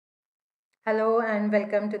Hello and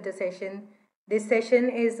welcome to the session. This session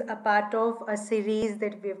is a part of a series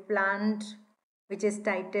that we've planned, which is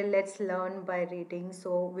titled Let's Learn by Reading.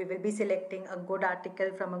 So, we will be selecting a good article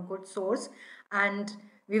from a good source and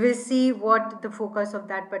we will see what the focus of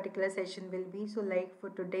that particular session will be. So, like for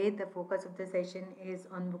today, the focus of the session is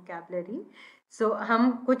on vocabulary. So,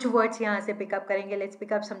 हम कुछ words यहाँ से pick up करेंगे. Let's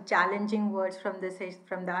pick up some challenging words from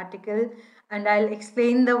the article and I'll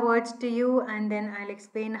explain the words to you and then I'll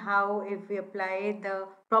explain how if we apply the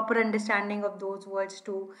proper understanding of those words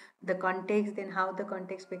to the context, then how the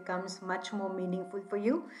context becomes much more meaningful for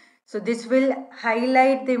you. So this will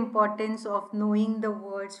highlight the importance of knowing the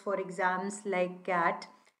words for exams like CAT.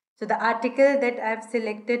 So the article that I've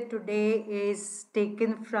selected today is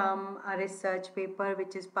taken from a research paper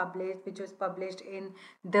which was published in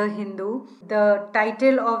The Hindu. The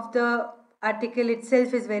title of the article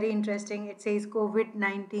itself is very interesting. It says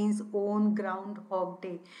COVID-19's own Groundhog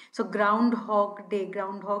Day. So Groundhog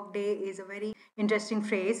Day is a very interesting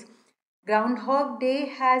phrase. Groundhog Day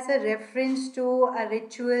has a reference to a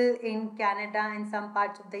ritual in Canada and some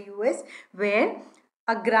parts of the US where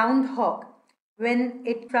a groundhog, when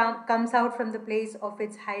it comes out from the place of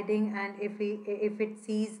its hiding and if it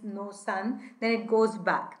sees no sun, then it goes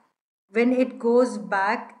back. When it goes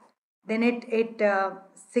back, then it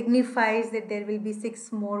signifies that there will be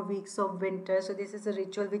 6 more weeks of winter. So this is a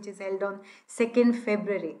ritual which is held on 2nd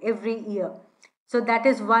February every year. So that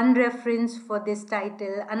is one reference for this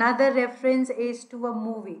title. Another reference is to a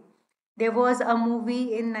movie. There was a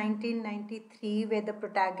movie in 1993 where the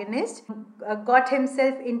protagonist got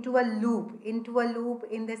himself into a loop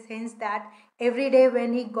in the sense that every day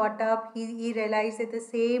when he got up, he realized that the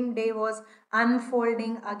same day was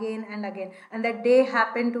unfolding again and again. And that day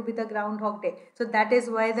happened to be the Groundhog Day. So that is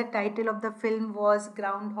why the title of the film was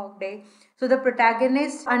Groundhog Day. So the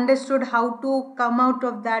protagonist understood how to come out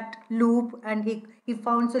of that loop and he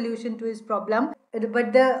found solution to his problem.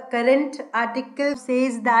 But the current article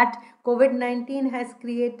says that COVID-19 has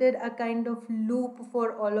created a kind of loop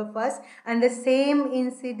for all of us, and the same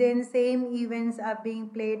incidents, same events are being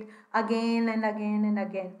played again and again and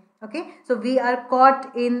again. Okay, so we are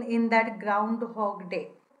caught in that Groundhog Day.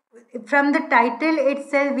 From the title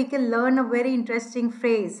itself, we can learn a very interesting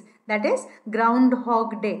phrase, that is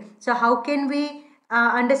Groundhog Day. So how can we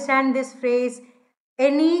understand this phrase?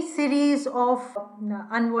 Any series of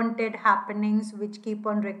unwanted happenings which keep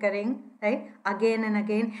on recurring, right, again and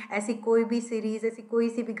again. ऐसी कोई भी series, ऐसी कोई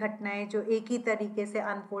सी भी घटनाएं जो एक ही तरीके से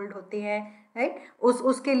अनफोल्ड होती हैं, राइट,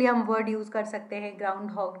 उसके लिए हम वर्ड यूज कर सकते हैं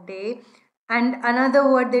ground hog day. And another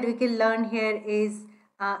word that we can learn here is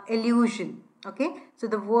illusion. Okay, so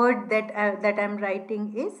the word that I'm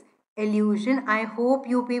writing is illusion. I hope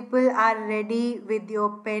you people are ready with your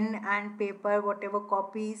pen and paper, whatever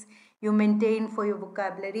copies you maintain for your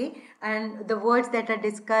vocabulary, and the words that are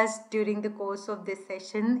discussed during the course of this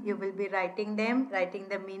session, you will be writing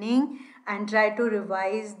the meaning and try to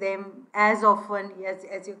revise them as often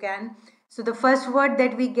as you can. So the first word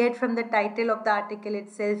that we get from the title of the article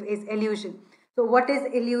itself is illusion. So what is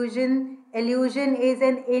illusion? Illusion is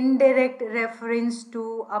an indirect reference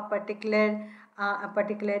to a particular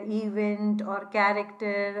event or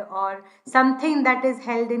character or something that is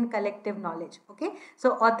held in collective knowledge. Okay,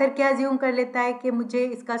 so author क्या assume कर लेता है कि मुझे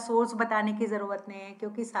इसका source बताने की ज़रूरत नहीं है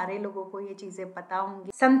क्योंकि सारे लोगों को ये चीज़ें पता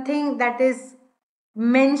होंगी. Something that is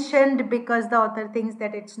mentioned because the author thinks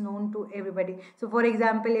that it's known to everybody. So for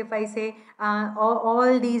example, if I say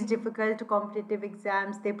all these difficult competitive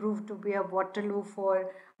exams, they prove to be a Waterloo for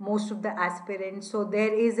most of the aspirants. So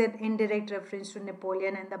there is an indirect reference to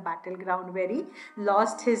Napoleon and the battleground where he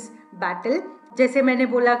lost his battle. जैसे मैंने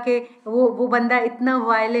बोला कि वो बंदा इतना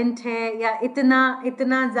violent है या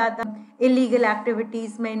इतना ज़्यादा इलीगल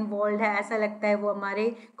एक्टिविटीज में इन्वॉल्व है, ऐसा लगता है वो हमारे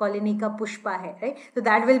कॉलोनी का पुष्पा है, right. So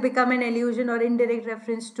that will become an एल्यूजन और indirect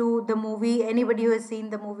reference to the movie. Anybody who has seen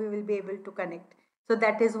the movie will be able to connect. So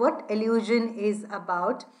that is what illusion is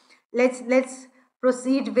about. Let's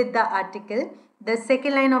proceed with the article. The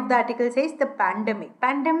second line of the article says the pandemic.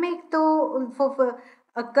 Pandemic to for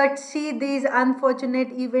courtesy these unfortunate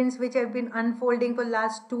events which have been unfolding for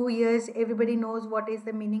last 2 years. Everybody knows what is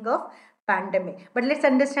the meaning of pandemic. But let's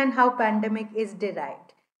understand how pandemic is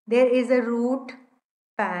derived. There is a root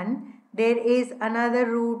pan. There is another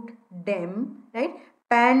root dem. Right?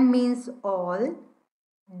 Pan means all.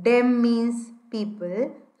 Dem means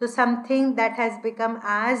people. So something that has become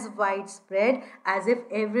as widespread as if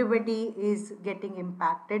everybody is getting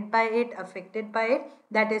impacted by it, affected by it,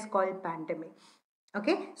 that is called pandemic.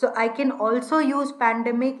 Okay, so I can also use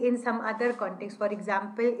pandemic in some other context. For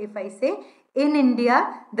example, if I say in India,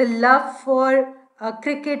 the love for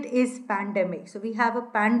cricket is pandemic. So we have a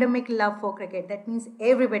pandemic love for cricket. That means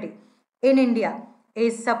everybody in India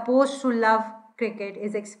is supposed to love cricket,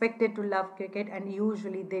 is expected to love cricket, and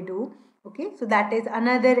usually they do. Okay, so that is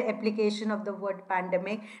another application of the word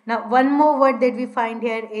pandemic. Now, one more word that we find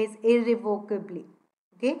here is irrevocably.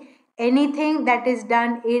 Okay, anything that is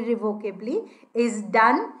done irrevocably is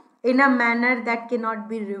done in a manner that cannot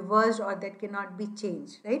be reversed or that cannot be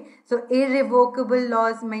changed, right? So irrevocable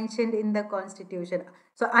laws mentioned in the constitution.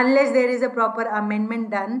 So unless there is a proper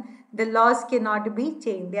amendment done, the laws cannot be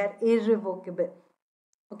changed. They are irrevocable.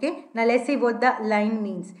 Okay, now let's see what the line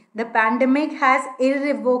means. The pandemic has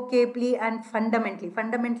irrevocably and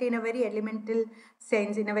fundamentally in a very elemental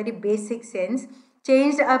sense, in a very basic sense,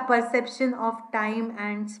 changed our perception of time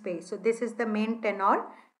and space. So this is the main tenor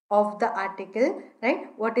of the article, right?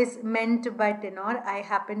 What is meant by tenor? I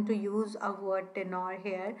happen to use a word tenor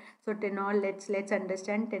here. So tenor, let's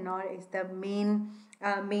understand. Tenor is the main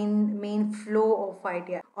flow of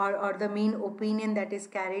idea, or the main opinion that is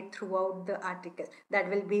carried throughout the article. That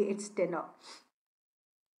will be its tenor.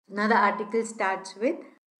 Now the article starts with,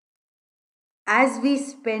 as we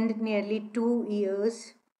spend nearly 2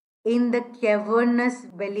 years in the cavernous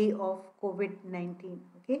belly of COVID-19,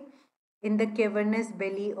 okay, in the cavernous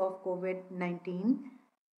belly of COVID-19,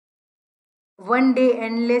 one day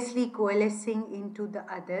endlessly coalescing into the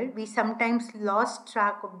other, we sometimes lost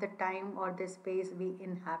track of the time or the space we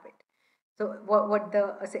inhabit. So what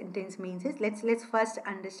the sentence means is, let's first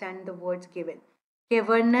understand the words given.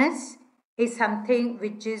 Cavernous is something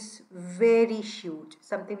which is very huge,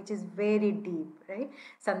 something which is very deep, right?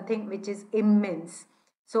 Something which is immense.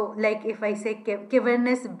 So, like if I say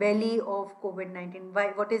cavernous belly of COVID-19,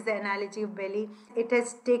 why? What is the analogy of belly? It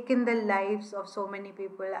has taken the lives of so many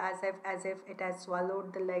people, as if it has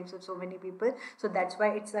swallowed the lives of so many people. So that's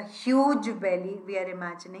why it's a huge belly we are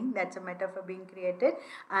imagining. That's a metaphor being created,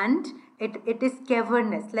 and it is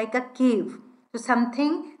cavernous, like a cave. So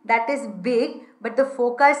something that is big, but the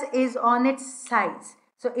focus is on its size.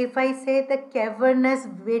 So if I say the cavernous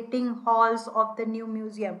waiting halls of the new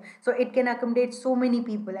museum, so it can accommodate so many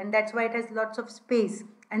people, and that's why it has lots of space,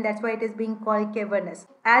 and that's why it is being called cavernous.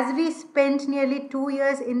 As we spent nearly 2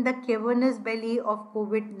 years in the cavernous belly of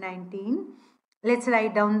COVID-19, let's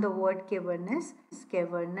write down the word cavernous.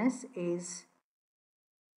 Cavernous is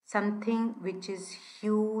something which is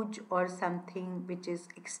huge, or something which is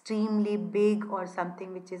extremely big, or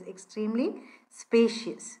something which is extremely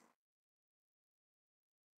spacious.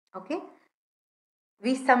 Okay,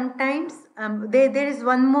 we sometimes there is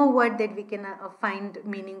one more word that we can find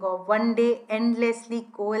meaning of. One day endlessly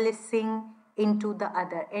coalescing into the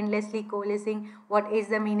other. Endlessly coalescing, what is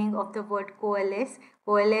the meaning of the word coalesce?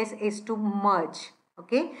 Coalesce is to merge.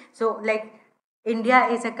 Okay, so like India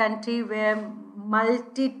is a country where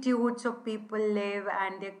multitudes of people live,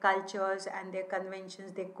 and their cultures and their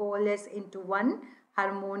conventions, they coalesce into one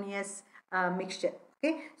harmonious mixture.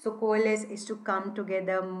 Okay, so coalesce is to come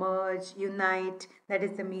together, merge, unite. That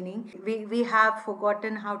is the meaning. We have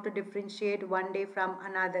forgotten how to differentiate one day from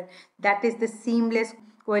another. That is the seamless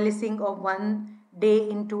coalescing of one day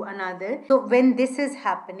into another. So when this is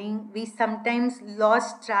happening, we sometimes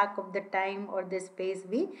lost track of the time or the space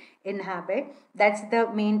we inhabit. That's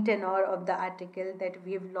the main tenor of the article, that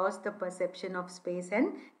we have lost the perception of space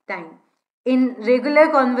and time. In regular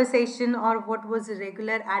conversation, or what was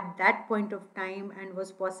regular at that point of time and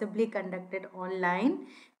was possibly conducted online,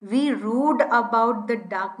 we rued about the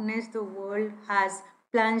darkness the world has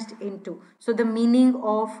plunged into. So the meaning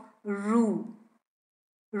of rue.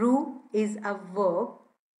 Rue is a verb,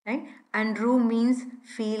 right? And rue means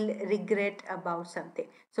feel regret about something.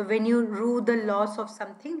 So when you rue the loss of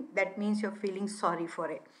something, that means you're feeling sorry for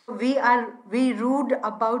it. We rued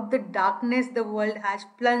about the darkness the world has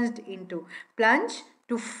plunged into. Plunge,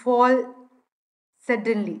 to fall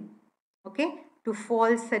suddenly. Okay, to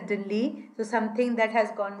fall suddenly. So something that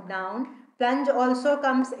has gone down. Plunge also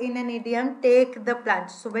comes in an idiom, take the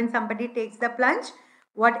plunge. So when somebody takes the plunge,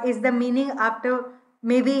 what is the meaning? After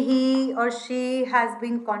maybe he or she has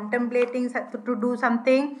been contemplating to do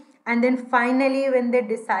something, and then finally when they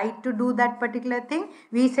decide to do that particular thing,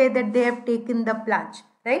 we say that they have taken the plunge,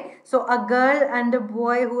 right? So a girl and a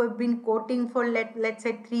boy who have been courting for let's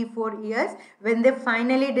say 3-4 years, when they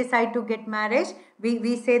finally decide to get married,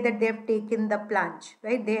 we say that they have taken the plunge,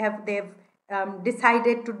 right? They have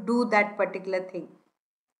decided to do that particular thing.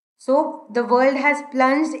 So the world has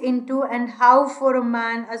plunged into, and how for a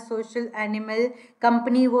man, a social animal,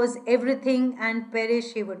 company was everything, and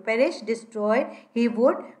perish he would. Perish, destroy, he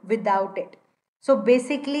would without it. So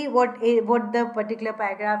basically what the particular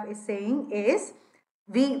paragraph is saying is,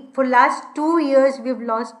 For last 2 years we've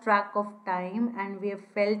lost track of time, and we have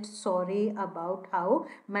felt sorry about how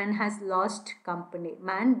man has lost company.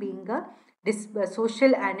 Man, being a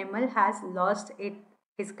social animal, has lost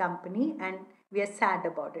his company, and we are sad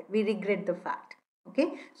about it. We regret the fact.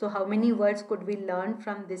 Okay, so how many words could we learn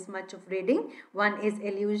from this much of reading? One is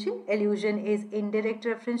illusion. Illusion is indirect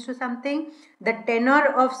reference to something. The tenor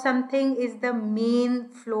of something is the main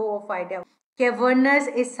flow of idea. Cavernous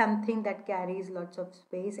is something that carries lots of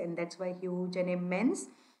space, and that's why huge and immense.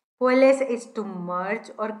 Coalesce is to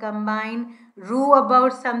merge or combine. Rue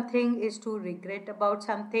about something is to regret about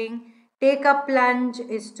something. Take a plunge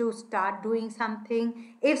is to start doing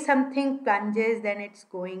something. If something plunges, then it's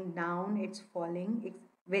going down, it's falling, it's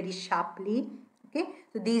very sharply. Okay,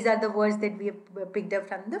 so these are the words that we have picked up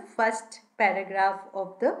from the first paragraph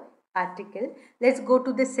of the article. Let's go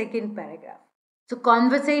to the second paragraph. So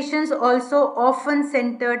conversations also often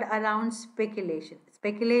centered around speculation.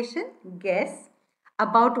 Speculation, guess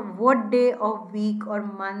about what day of week or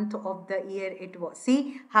month of the year it was.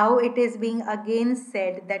 See how it is being again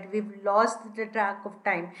said that we've lost the track of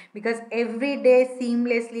time, because every day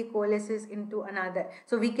seamlessly coalesces into another.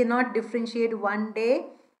 So we cannot differentiate one day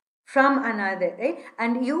from another, right?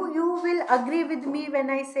 And you will agree with me when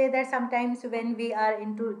I say that sometimes when we are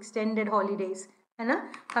into extended holidays, है ना,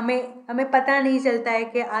 हमें हमें पता नहीं चलता है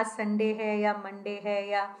कि आज संडे है या मंडे है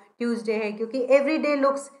या ट्यूसडे है, क्योंकि every day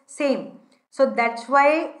looks same. So that's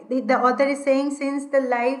why the author is saying, since the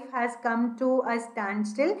life has come to a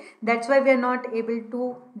standstill, that's why we are not able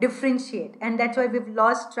to differentiate, and that's why we've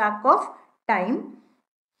lost track of time.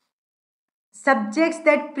 Subjects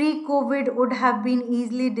that pre-COVID would have been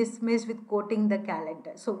easily dismissed with quoting the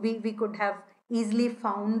calendar. So we could have easily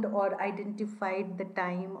found or identified the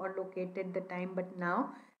time or located the time, but now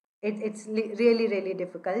it's really, really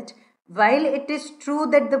difficult. While it is true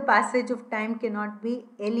that the passage of time cannot be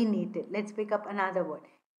alienated, let's pick up another word,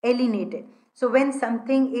 alienated. So when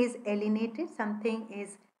something is alienated, something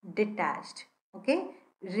is detached, okay,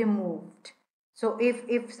 removed. So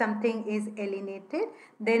if something is alienated,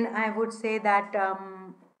 then I would say that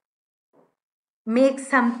makes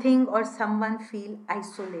something or someone feel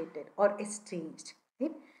isolated or estranged,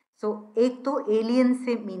 right? So एक तो alien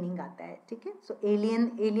से meaning आता है, ठीक है? So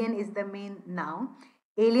alien is the main noun.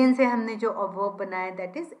 Alien से हमने जो verb बनाया,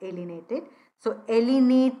 that is alienated. So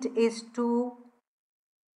alienate is to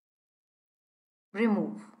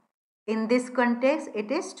remove. In this context,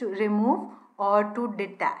 it is to remove or to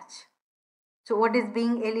detach. So what is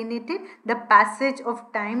being alienated? The passage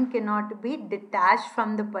of time cannot be detached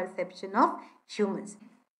from the perception of humans.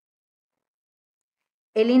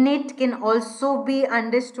 Alienate can also be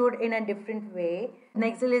understood in a different way.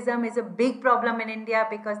 Naxalism is a big problem in India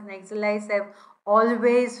because Naxalites have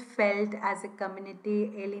always felt as a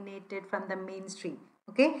community alienated from the mainstream.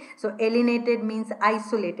 Okay, so alienated means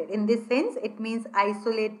isolated. In this sense, it means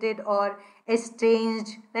isolated or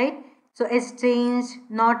estranged, right? So estranged,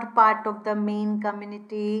 not part of the main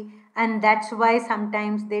community, and that's why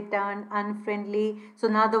sometimes they turn unfriendly. So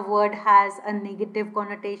now the word has a negative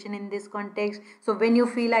connotation in this context. So when you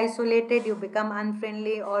feel isolated, you become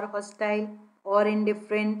unfriendly or hostile or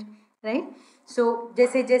indifferent, right? So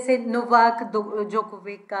जैसे जैसे Novak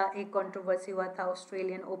Djokovic का एक controversy हुआ था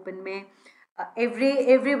Australian open में,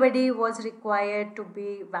 everybody was required to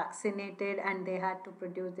be vaccinated and they had to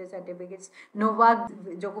produce their certificates. Novak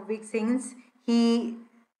Djokovic, since he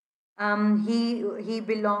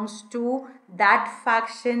belongs to that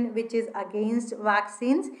faction which is against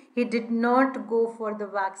vaccines, he did not go for the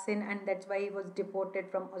vaccine, and that's why he was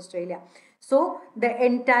deported from Australia. So the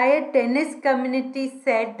entire tennis community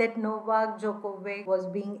said that Novak Djokovic was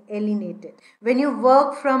being alienated. When you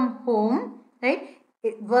work from home, right,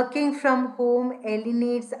 working from home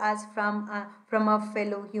alienates us from our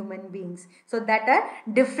fellow human beings. So that are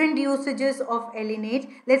different usages of alienate.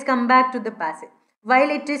 Let's come back to the passage. While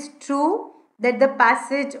it is true that the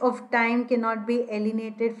passage of time cannot be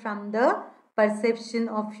alienated from the perception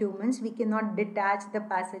of humans, we cannot detach the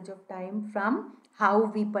passage of time from how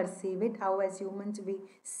we perceive it, how as humans we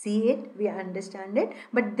see it, we understand it.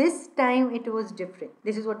 But this time it was different.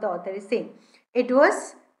 This is what the author is saying. It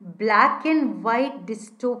was black and white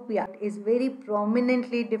dystopia. It is very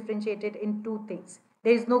prominently differentiated in two things.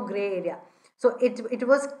 There is no gray area. So it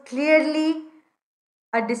was clearly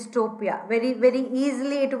a dystopia. Very, very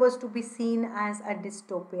easily it was to be seen as a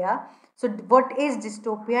dystopia. So what is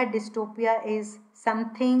dystopia? Dystopia is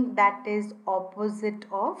something that is opposite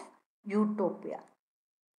of utopia.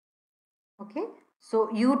 Okay,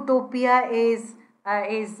 so utopia is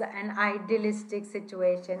is an idealistic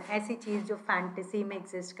situation, ऐसी चीज़ जो fantasy में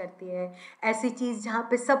exist करती है, ऐसी चीज़ जहाँ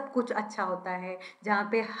पे सब कुछ अच्छा होता है, जहाँ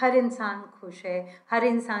पे हर इंसान खुश है, हर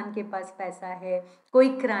इंसान के पास पैसा है, कोई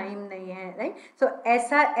क्राइम नहीं है, राइट? सो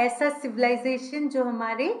ऐसा ऐसा सिविलाइजेशन जो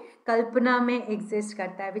हमारे कल्पना में एग्जिस्ट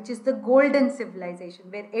करता है, which is the golden civilisation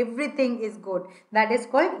where everything is good, that is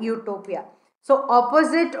called utopia. So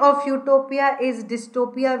opposite of utopia is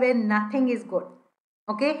dystopia where nothing is good.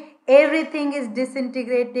 Okay, everything is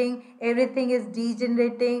disintegrating, everything is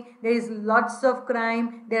degenerating, there is lots of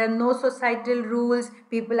crime, there are no societal rules,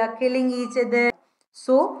 people are killing each other.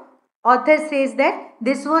 So author says that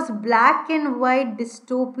this was black and white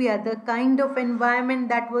dystopia, the kind of environment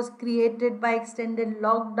that was created by extended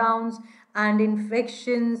lockdowns and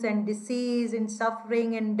infections and disease and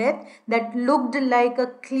suffering and death that looked like a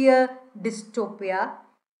clear dystopia.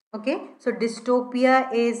 Okay, so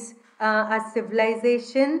dystopia is a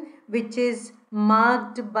civilization which is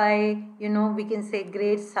marked by, we can say,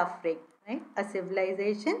 great suffering, right? A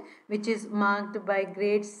civilization which is marked by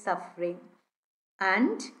great suffering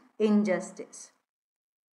and injustice.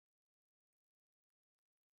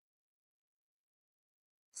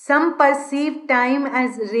 Some perceive time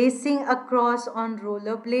as racing across on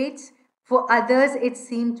rollerblades. For others, it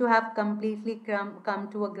seemed to have completely come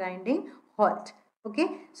to a grinding halt. Okay,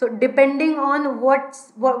 so depending on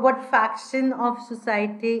what faction of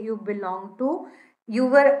society you belong to, you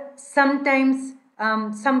were sometimes,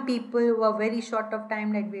 some people were very short of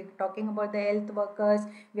time, like we're talking about the health workers,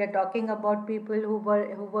 we are talking about people who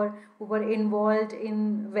were involved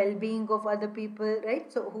in well-being of other people,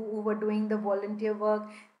 right? So who were doing the volunteer work.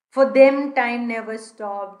 For them time never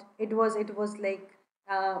stopped. It was like,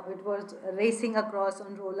 it was racing across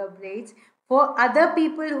on rollerblades. For other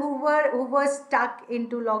people who were stuck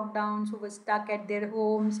into lockdowns, who were stuck at their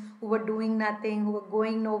homes, who were doing nothing, who were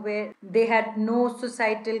going nowhere, they had no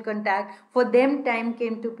societal contact, for them time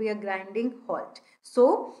came to be a grinding halt.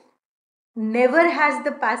 So never has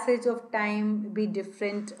the passage of time be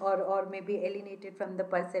different or maybe alienated from the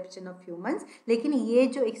perception of humans. लेकिन ये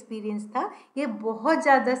जो experience था, ये बहुत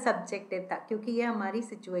ज़्यादा subjective था, क्योंकि ये हमारी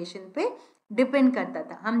situation पे depend करता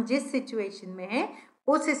था. हम जिस situation में हैं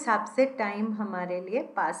उस हिसाब से time हमारे लिए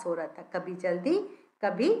pass हो रहा था, कभी जल्दी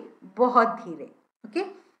कभी बहुत धीरे. Okay,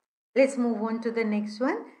 let's move on to the next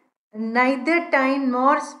one. Neither time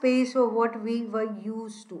nor space were what we were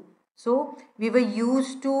used to. So we were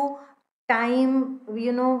used to time,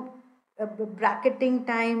 bracketing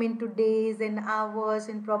time into days and hours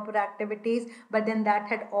and proper activities, but then that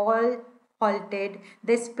had all halted.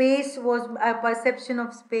 The space was, a perception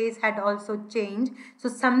of space had also changed. So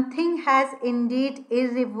something has indeed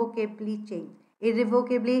irrevocably changed.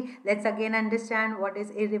 Irrevocably, let's again understand what is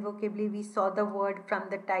irrevocably. We saw the word from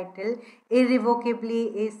the title. Irrevocably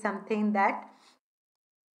is something that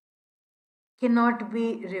cannot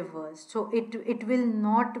be reversed. So it will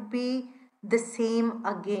not be the same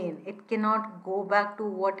again. It cannot go back to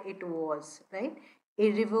what it was, right?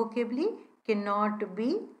 Irrevocably cannot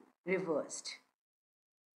be reversed.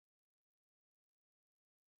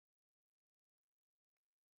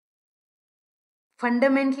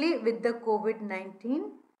 Fundamentally with the COVID-19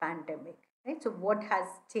 pandemic, right? So what has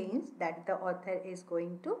changed, that the author is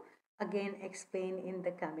going to again explain in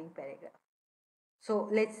the coming paragraph. So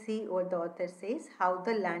let's see what the author says, how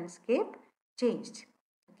the landscape changed.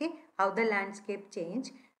 Okay, how the landscape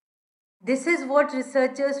changed. This is what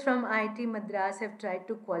researchers from IIT Madras have tried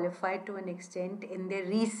to qualify to an extent in their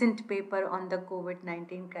recent paper on the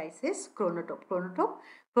COVID-19 crisis, chronotope.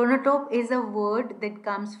 Chronotope is a word that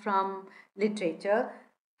comes from literature.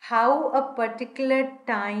 How a particular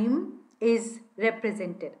time is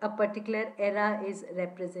represented, a particular era is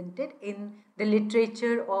represented in the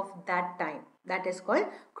literature of that time. That is called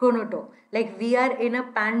chronotope. Like we are in a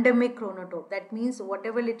pandemic chronotope. That means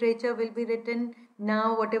whatever literature will be written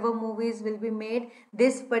now, whatever movies will be made,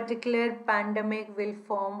 this particular pandemic will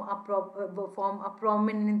form a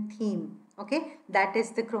prominent theme. Okay, that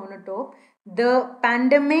is the chronotope. The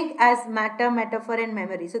pandemic as matter, metaphor, and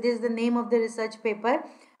memory. So this is the name of the research paper.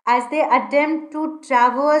 As they attempt to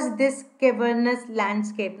traverse this cavernous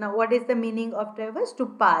landscape. Now, what is the meaning of traverse? To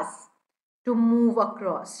pass, to move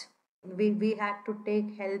across. We had to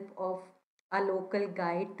take help of a local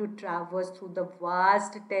guide to traverse through the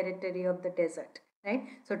vast territory of the desert, right?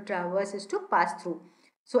 So traverse is to pass through.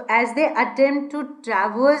 So as they attempt to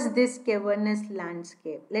traverse this cavernous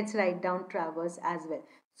landscape, let's write down traverse as well.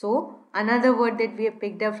 So another word that we have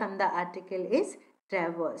picked up from the article is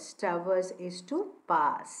traverse. Traverse is to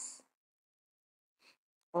pass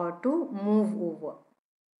or to move over.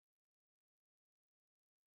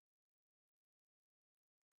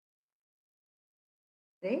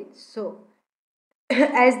 right? So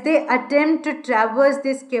as they attempt to traverse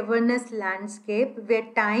this cavernous landscape where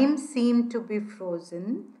time seemed to be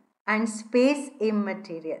frozen and space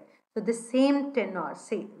immaterial. So, the same tenor,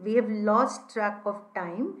 see, we have lost track of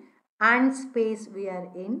time and space we are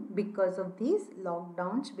in because of these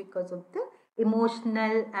lockdowns, because of the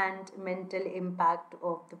emotional and mental impact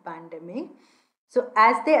of the pandemic. So,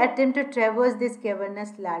 as they attempt to traverse this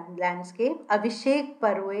cavernous landscape, Abhishek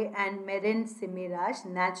Parve and Meren Simiraj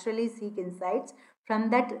naturally seek insights from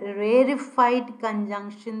that rarefied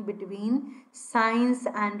conjunction between science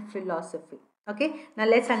and philosophy. Okay, now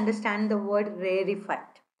let's understand the word rarefied.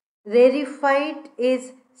 Rarefied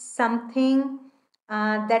is something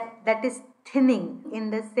that is thinning,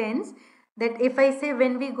 in the sense that if I say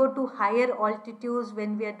when we go to higher altitudes,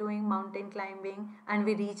 when we are doing mountain climbing and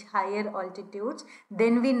we reach higher altitudes,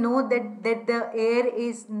 then we know that the air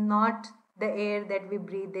is not the air that we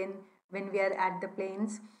breathe in when we are at the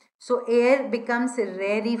plains. So air becomes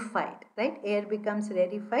rarefied, right? Air becomes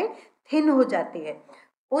rarefied, thin हो जाती है.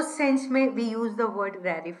 उस sense में we use the word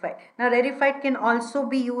rarefied. Now rarefied can also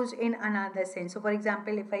be used in another sense. So for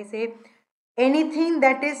example, if I say anything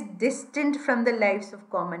that is distant from the lives of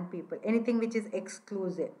common people, anything which is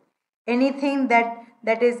exclusive, anything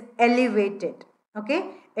that is elevated, okay,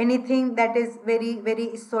 anything that is very very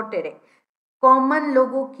esoteric, common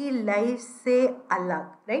लोगों की life से अलग,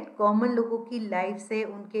 right, common लोगों की life से,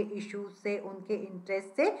 उनके issues से, उनके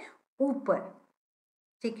इंटरेस्ट से ऊपर,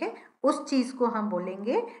 ठीक है, उस चीज को हम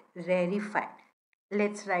बोलेंगे rarefied.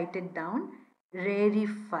 Let's write it down,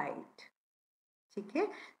 rarefied, ठीक है.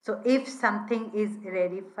 So if something is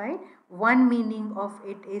rarefied, one meaning of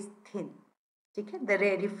it is thin, ठीक है, the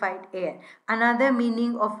rarefied air. Another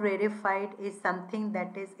meaning of rarefied is something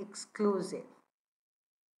that is exclusive,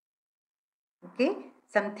 okay,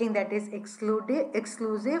 something that is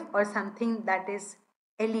exclusive, or something that is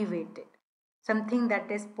elevated, something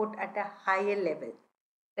that is put at a higher level,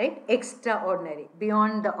 right, extraordinary,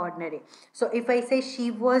 beyond the ordinary. So if I say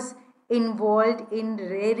she was involved in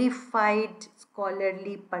rarefied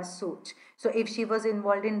scholarly pursuits, so if she was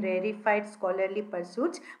involved in rarefied scholarly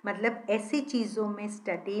pursuits, मतलब ऐसी चीज़ों में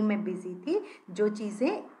study में busy थी जो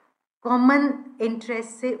चीज़ें common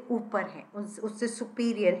interest से ऊपर हैं, उससे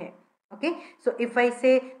सुपीरियर है. Okay, so if I say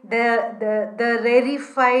the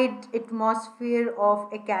rarefied atmosphere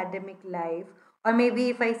of academic life, or maybe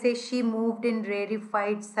if I say she moved in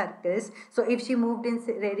rarefied circles, so if she moved in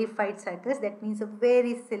rarefied circles, that means a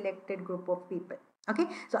very selected group of people. Okay,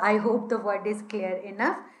 so I hope the word is clear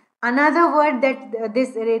enough. Another word that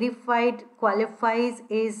this rarefied qualifies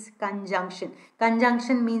is conjunction.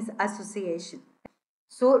 Conjunction means association.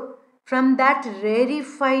 So from that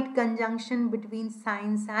rarefied conjunction between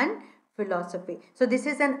science and philosophy. So this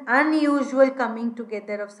is an unusual coming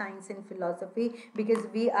together of science and philosophy, because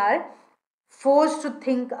we are forced to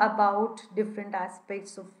think about different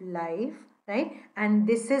aspects of life, right? And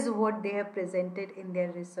this is what they have presented in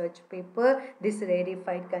their research paper, this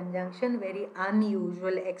rarefied conjunction, very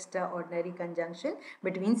unusual, extraordinary conjunction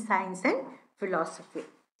between science and philosophy.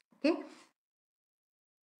 Okay.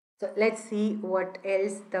 So let's see what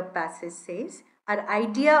else the passage says. Our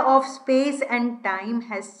idea of space and time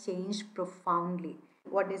has changed profoundly.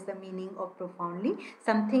 What is the meaning of profoundly?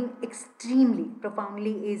 Something extremely,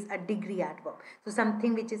 profoundly is a degree adverb. So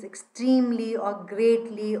something which is extremely or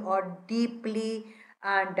greatly or deeply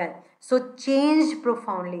done. So changed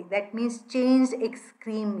profoundly, that means changed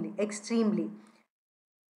extremely, extremely.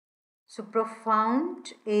 So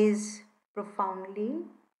profound is profoundly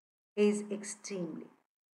is extremely.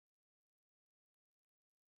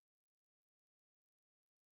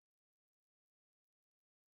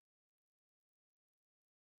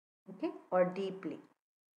 Okay, or deeply.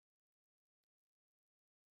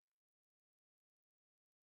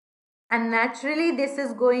 And naturally this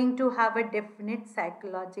is going to have a definite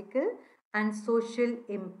psychological and social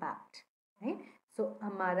impact, right? So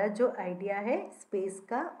हमारा जो idea है space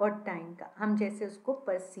का और time का, हम जैसे उसको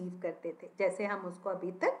perceive करते थे, जैसे हम उसको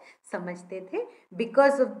अभी तक समझते थे,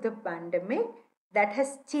 because of the pandemic that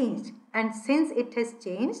has changed, and since it has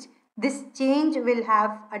changed, this change will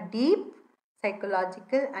have a deep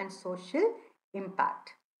psychological and social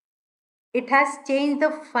impact. It has changed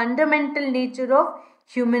the fundamental nature of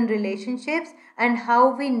human relationships and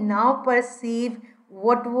how we now perceive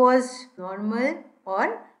what was normal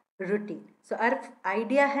or routine. So our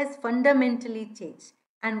idea has fundamentally changed,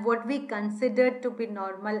 and what we considered to be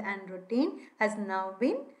normal and routine has now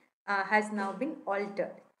been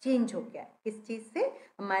altered. Change हो गया है. किस चीज़ से?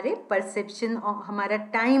 हमारे perception और हमारा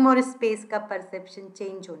time और space का परसेप्शन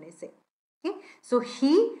चेंज होने से. Okay, so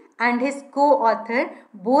he and his co-author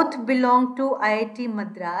both belong to IIT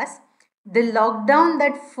Madras. The lockdown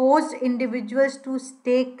that forced individuals to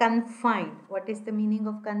stay confined. What is the meaning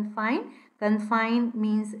of confined? Confined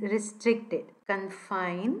means restricted.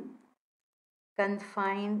 Confined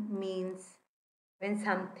means when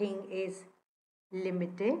something is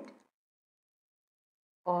limited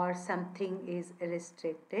or something is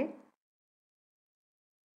restricted.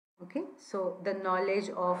 Okay, so the knowledge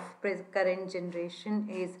of current generation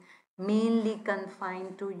is mainly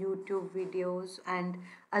confined to YouTube videos and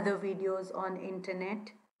other videos on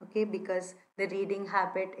internet. Okay, because the reading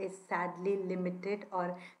habit is sadly limited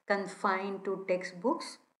or confined to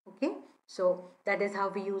textbooks. Okay, so that is how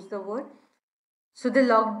we use the word. So the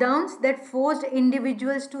lockdowns that forced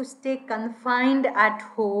individuals to stay confined at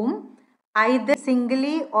home, either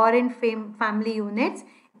singly or in family units,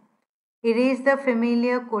 erase the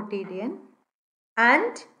familiar quotidian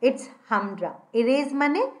and its humdrum. Erase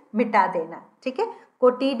mane mita dena. ठीक है?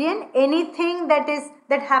 Quotidian, anything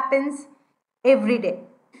that happens every day.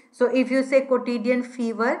 So if you say quotidian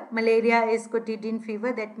fever, malaria is quotidian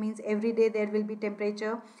fever. That means every day there will be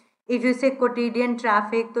temperature. If you say quotidian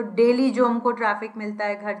traffic, तो daily जो हमको traffic मिलता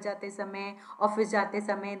है घर जाते समय, office जाते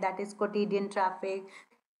समय, that is quotidian traffic.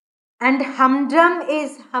 And humdrum.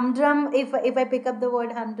 If I pick up the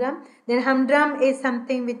word humdrum, then humdrum is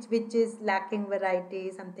something which is lacking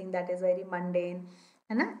variety, something that is very mundane,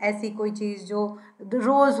 है ना? ऐसी कोई चीज जो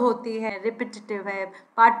रोज होती है, रिपीटेटिव है,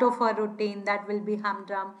 part of a routine, that will be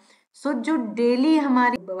humdrum. सो जो डेली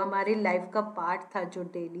हमारी लाइफ का पार्ट था, जो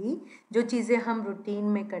डेली जो चीजें हम रूटीन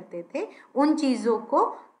में करते थे, उन चीजों को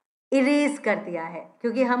इरेज कर दिया है,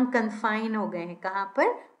 क्योंकि हम कन्फाइन हो गए हैं. कहाँ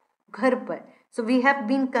पर? घर पर. So we have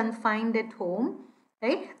been confined at home,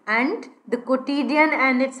 right? And the quotidian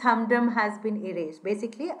and its humdrum has been erased.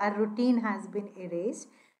 Basically, our routine has been erased,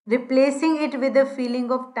 replacing it with a feeling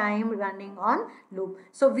of time running on loop.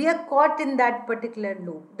 So we are caught in that particular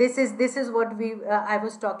loop. This is what I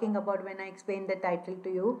was talking about when I explained the title to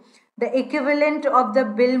you. The equivalent of the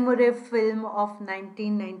Bill Murray film of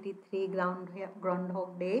 1993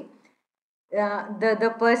 Groundhog Day.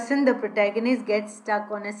 The protagonist gets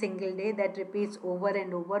stuck on a single day that repeats over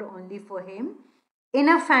and over only for him. In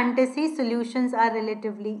a fantasy, solutions are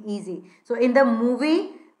relatively easy. So in the movie,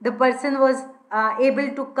 the person was able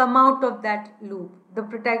to come out of that loop. The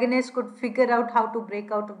protagonist could figure out how to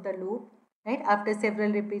break out of the loop, right, after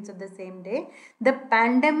several repeats of the same day. The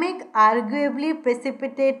pandemic arguably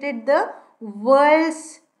precipitated the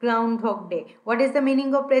world's Groundhog Day. What is the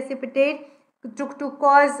meaning of precipitate? To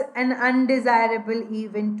cause an undesirable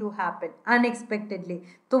event to happen unexpectedly.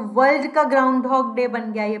 तो world का ground hog day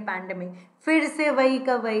बन गया ये pandemic. फिर से वही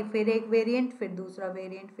का वही, फिर एक वेरिएंट, फिर दूसरा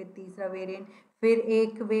वेरिएंट, फिर तीसरा वेरिएंट, फिर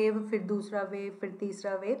एक वेव, फिर दूसरा वेव, फिर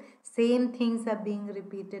तीसरा wave. Same things are being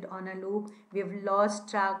repeated on a loop. We have lost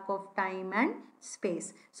track of time and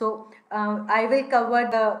space. So I will cover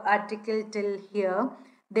the article till here.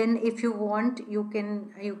 Then if you want, you can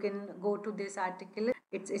go to this article.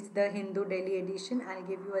 It's the Hindu Daily edition. I'll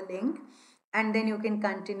give you a link, and then you can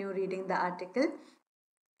continue reading the article.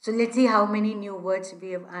 So let's see how many new words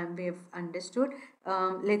we have understood.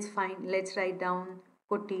 Let's write down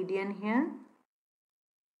quotidian here.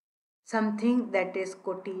 Something that is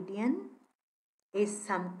quotidian is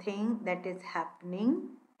something that is happening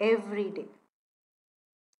every day.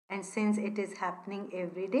 And since it is happening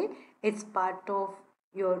every day, it's part of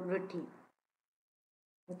your routine.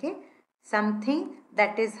 Okay, something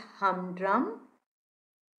that is humdrum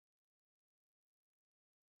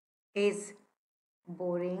is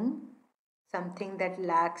boring, something that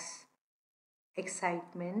lacks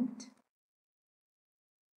excitement.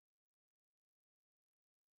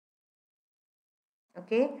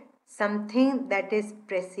 Okay, something that is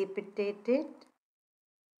precipitated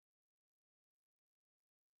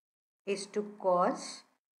is to cause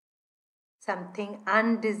something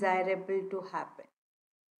undesirable to happen.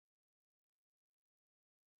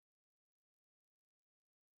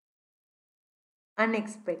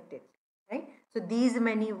 Unexpected, right? So these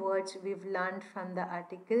many words we've learned from the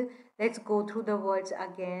article. Let's go through the words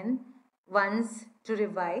again once to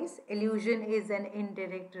revise. Illusion is an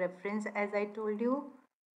indirect reference, as I told you,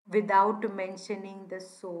 without mentioning the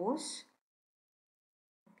source.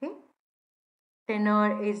 Okay,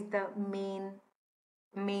 tenor is the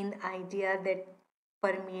main idea that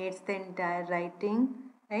permeates the entire writing,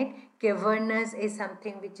 right? Cavernous is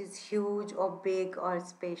something which is huge or big or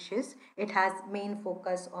spacious. It has main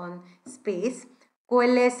focus on space.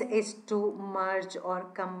 Coalesce is to merge or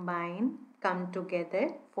combine, come together,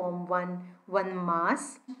 form one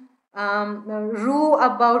mass. Rue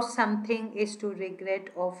about something is to regret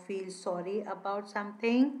or feel sorry about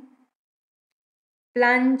something.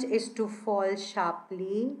 Plunge is to fall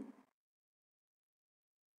sharply.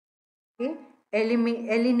 Okay.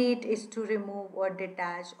 Alienate is to remove or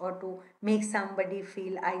detach or to make somebody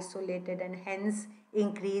feel isolated and hence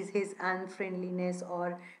increase his unfriendliness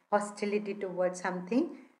or hostility towards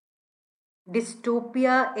something.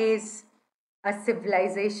 Dystopia is a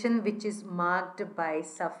civilization which is marked by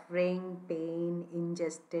suffering, pain,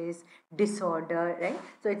 injustice, disorder, right?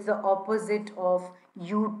 So it's the opposite of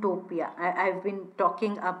utopia. I've been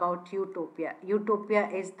talking about utopia. Utopia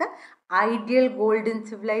is the ideal golden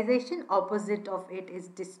civilization, opposite of it is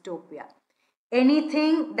dystopia.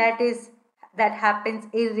 Anything that happens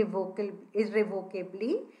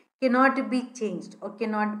irrevocably cannot be changed or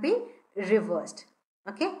cannot be reversed.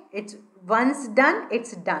 Okay, it's once done,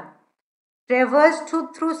 it's done. Traverse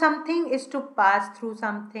through something is to pass through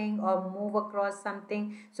something or move across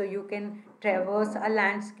something, so you can traverse a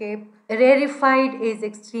landscape. Rarefied is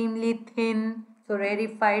extremely thin, so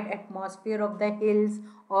rarefied atmosphere of the hills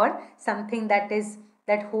or something that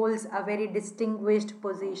holds a very distinguished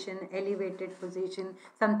position, elevated position,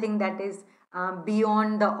 something that is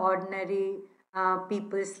beyond the ordinary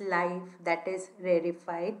people's life, that is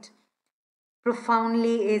rarefied.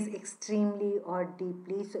 Profoundly is extremely or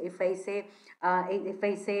deeply. So if I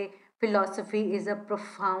say philosophy is a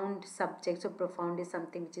profound subject, so profound is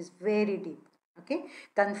something which is very deep. Okay.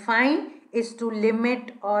 Confine is to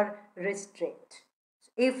limit or restrict.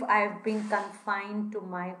 If I've been confined to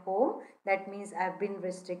my home, that means I've been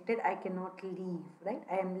restricted, I cannot leave, right?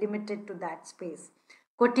 I am limited to that space.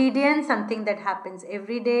 Quotidian, something that happens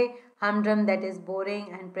every day. Humdrum, that is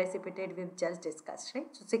boring and precipitate, we've just discussed, right?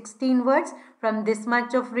 So 16 words from this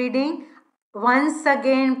much of reading. Once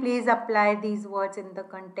again, please apply these words in the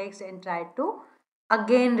context and try to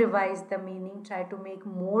again revise the meaning. Try to make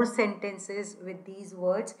more sentences with these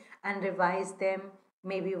words and revise them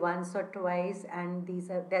maybe once or twice, and these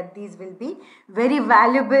will be very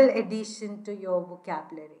valuable addition to your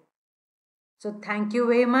vocabulary. So thank you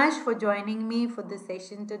very much for joining me for this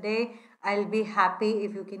session today. I'll be happy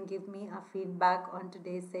if you can give me a feedback on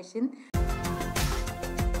today's session.